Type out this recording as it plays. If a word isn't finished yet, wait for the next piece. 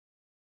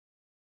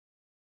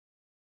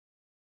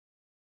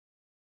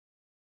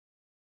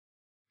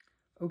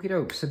Okie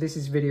doke, so this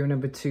is video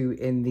number 2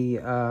 in the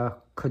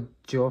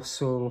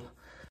Cjossul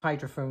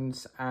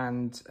hydrophones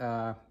and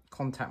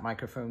contact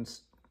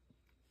microphones.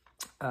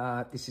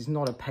 This is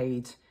not a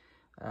paid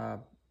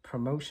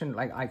promotion.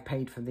 Like, I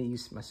paid for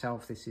these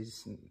myself.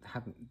 These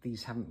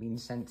haven't been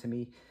sent to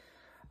me,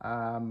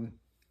 and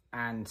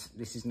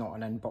this is not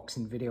an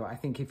unboxing video. I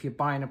think if you're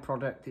buying a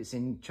product, it's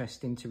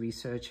interesting to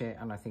research it,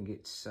 and I think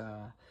it's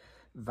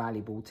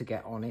valuable to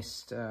get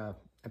honest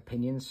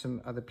opinions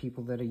from other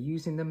people that are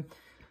using them.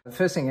 The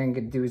first thing I'm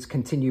going to do is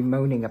continue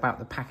moaning about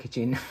the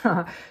packaging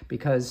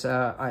because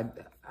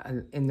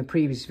in the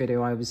previous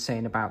video I was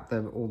saying about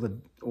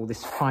all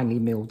this finely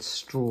milled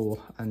straw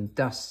and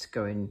dust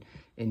going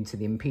into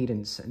the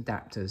impedance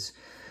adapters.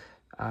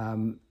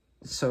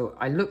 So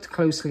I looked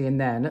closely in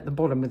there, and at the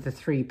bottom of the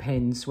 3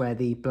 pins where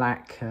the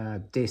black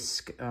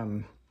disc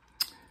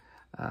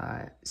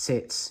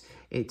sits,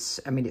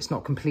 it's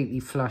not completely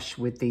flush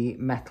with the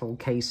metal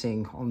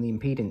casing on the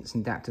impedance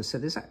adapter. So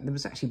there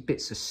was actually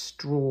bits of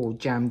straw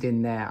jammed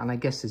in there, and I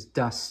guess there's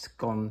dust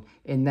gone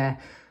in there.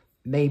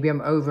 Maybe I'm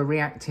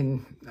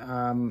overreacting.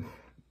 I'm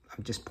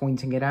just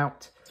pointing it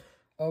out.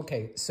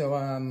 Okay, so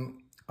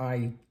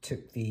I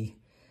took the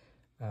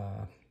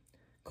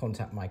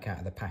contact mic out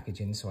of the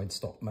packaging so I'd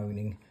stop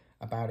moaning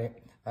about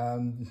it.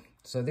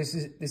 So this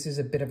is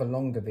a bit of a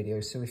longer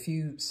video. So if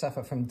you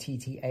suffer from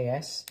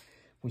TTAS,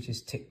 which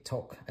is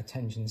TikTok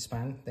attention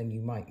span, then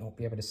you might not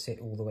be able to sit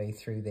all the way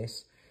through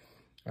this.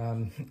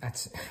 I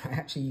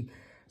actually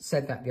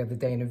said that the other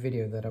day in a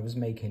video that I was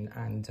making,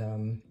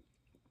 and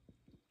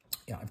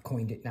yeah, I've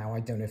coined it now.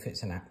 I don't know if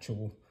it's an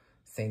actual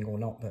thing or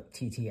not, but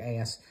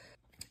TTAS.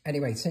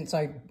 Anyway, since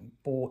I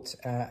bought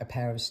a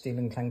pair of Steel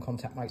and Clang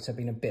contact mics, I've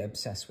been a bit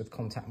obsessed with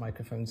contact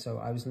microphones. So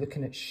I was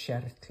looking at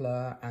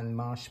Schertler and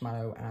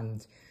Marshmallow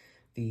and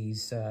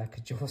these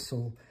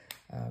Cjossul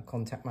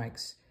contact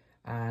mics.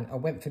 And I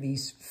went for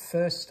these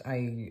first.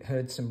 I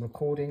heard some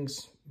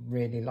recordings,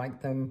 really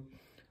liked them.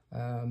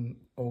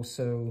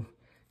 Also,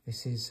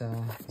 this is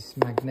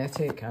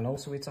magnetic, and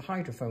also it's a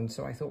hydrophone.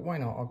 So I thought, why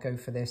not? I'll go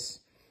for this.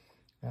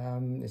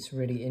 It's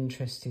really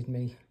interested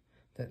me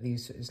that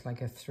these is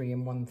like a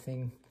 3-in-1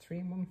 thing.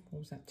 3-in-1? What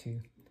was that? 2?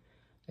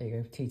 There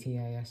you go,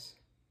 TTAS.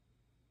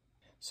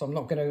 So I'm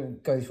not going to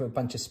go through a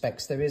bunch of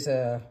specs. There is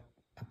a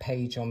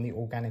page on the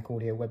Organic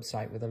Audio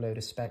website with a load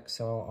of specs,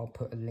 so I'll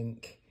put a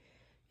link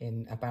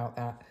in about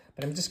that.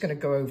 But I'm just going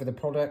to go over the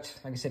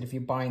product. Like I said, if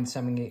you're buying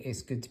something,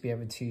 it's good to be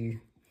able to, you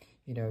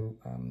know,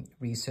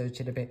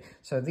 research it a bit.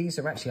 So these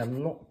are actually a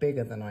lot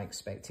bigger than I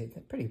expected.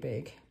 They're pretty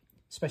big,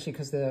 especially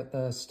because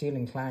the Steel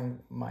and Clang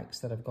mics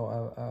that I've got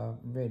are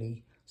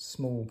really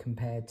small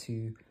compared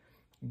to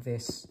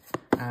this.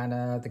 And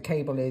the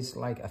cable is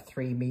like a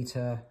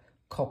 3-meter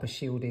copper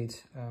shielded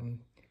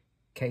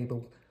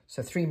cable.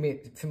 So for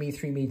me,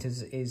 3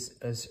 meters is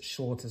as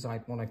short as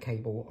I'd want a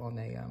cable on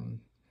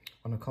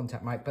a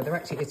contact mic, but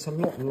it's a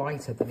lot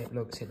lighter than it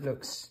looks. It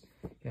looks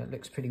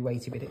pretty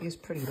weighty, but it is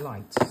pretty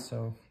light.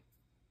 So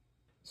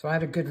I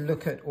had a good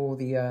look at all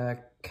the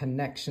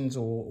connections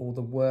or all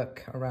the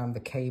work around the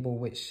cable,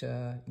 which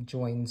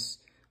joins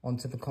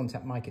onto the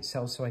contact mic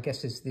itself. So I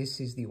guess this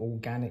is the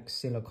organic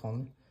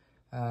silicon,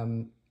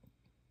 and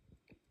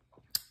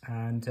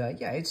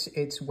yeah,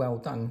 it's well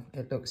done.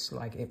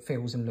 It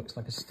feels and looks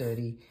like a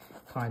sturdy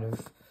kind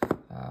of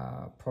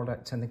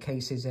product, and the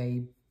case is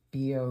a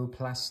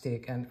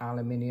bioplastic and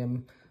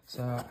aluminium.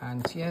 So,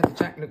 and yeah, the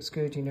jack looks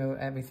good. You know,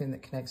 everything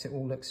that connects it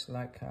all looks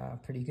like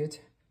pretty good.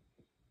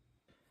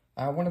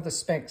 One of the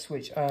specs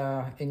which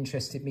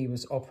interested me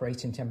was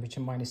operating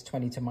temperature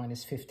 -20 to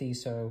 -50.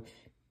 So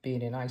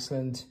being in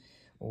Iceland,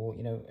 or,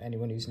 you know,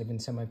 anyone who's living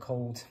somewhere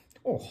cold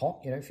or hot,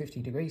 you know,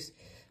 50 degrees.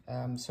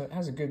 So it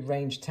has a good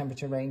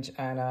temperature range,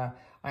 and I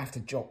have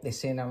to drop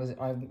this in.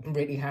 I'm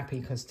really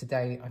happy because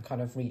today I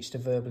kind of reached a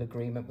verbal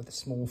agreement with a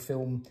small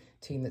film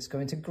team that's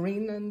going to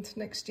Greenland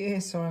next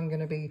year. So I'm going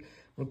to be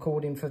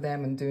recording for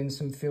them and doing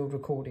some field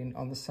recording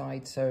on the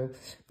side. So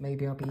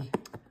maybe I'll be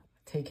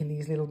taking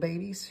these little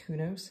babies, who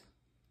knows?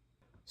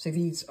 So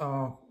these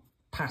are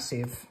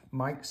passive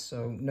mics,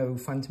 so no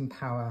phantom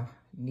power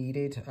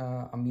needed.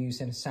 I'm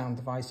using a Sound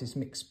Devices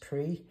Mix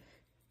Pre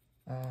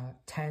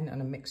 10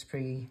 and a Mix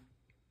Pre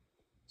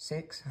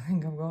 6, I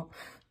think I've got.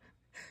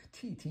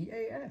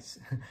 TTAS.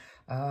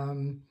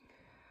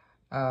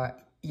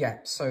 Yeah,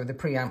 so the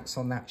preamps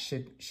on that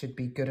should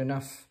be good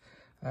enough.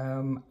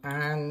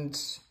 And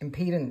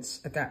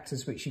impedance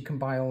adapters, which you can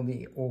buy on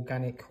the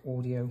Organic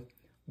Audio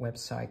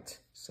website.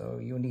 So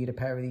you'll need a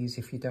pair of these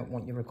if you don't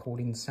want your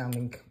recording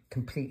sounding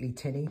completely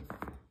tinny.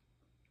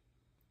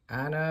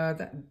 And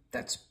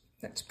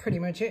that's pretty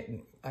much it.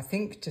 I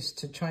think, just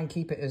to try and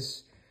keep it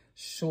as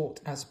short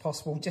as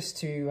possible, just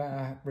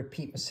to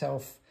repeat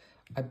myself,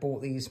 I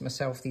bought these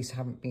myself. These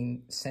haven't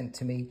been sent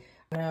to me.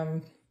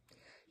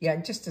 Yeah,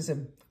 just as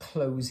a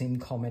closing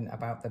comment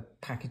about the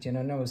packaging,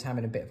 I know I was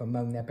having a bit of a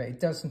moan there, but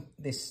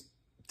this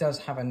does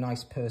have a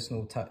nice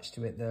personal touch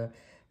to it.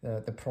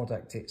 The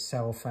product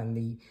itself, and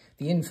the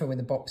info in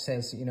the box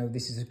says, you know,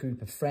 this is a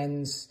group of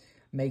friends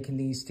making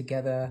these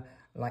together.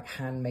 like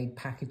handmade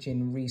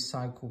packaging,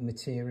 recycled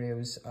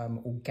materials,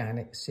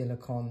 organic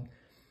silicone.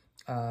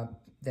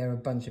 There are a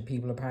bunch of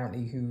people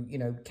apparently who, you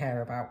know,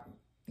 care about,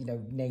 you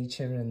know,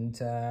 nature and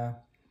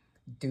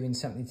doing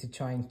something to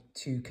try and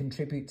to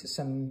contribute to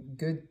some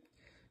good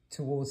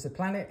towards the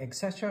planet,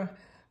 etc.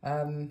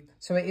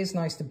 So it is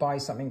nice to buy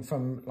something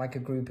from like a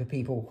group of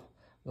people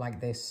like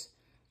this.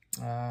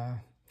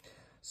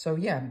 So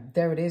yeah,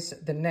 there it is.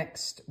 The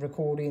next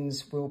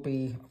recordings will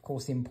be, of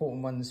course, the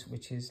important ones,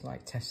 which is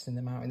like testing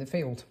them out in the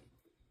field.